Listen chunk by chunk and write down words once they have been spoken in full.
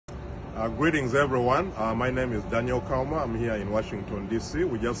Greetings, everyone. My name is Daniel Kauma. I'm here in Washington, D.C.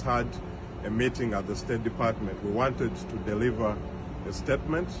 We just had a meeting at the State Department. We wanted to deliver a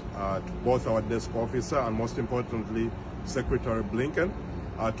statement to both our desk officer and, most importantly, Secretary Blinken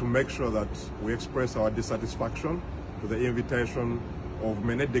to make sure that we express our dissatisfaction to the invitation of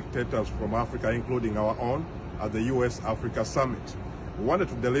many dictators from Africa, including our own, at the U.S.-Africa Summit. We wanted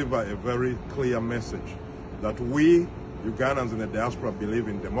to deliver a very clear message that we, Ugandans in the diaspora, believe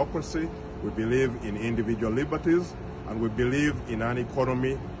in democracy, we believe in individual liberties, and we believe in an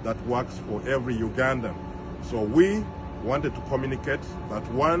economy that works for every Ugandan. So we wanted to communicate that,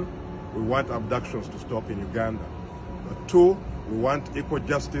 one, we want abductions to stop in Uganda. Two, we want equal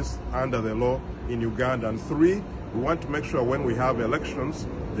justice under the law in Uganda. And three, we want to make sure when we have elections,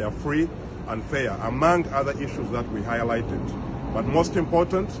 they are free and fair, among other issues that we highlighted. But most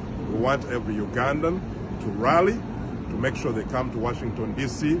important, we want every Ugandan to rally, to make sure they come to Washington,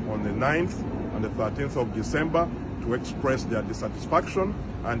 D.C. on the 9th and the 13th of December to express their dissatisfaction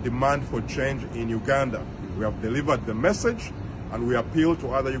and demand for change in Uganda. We have delivered the message, and we appeal to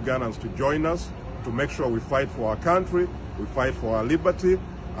other Ugandans to join us to make sure we fight for our country, we fight for our liberty,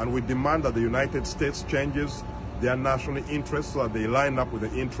 and we demand that the United States changes their national interests so that they line up with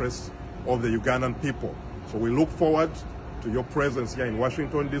the interests of the Ugandan people. So we look forward to your presence here in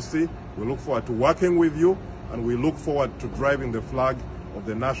Washington, D.C. We look forward to working with you, and we look forward to driving the flag of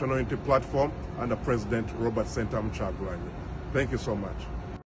the National Unity Platform under President Robert Kyagulanyi. Thank you so much.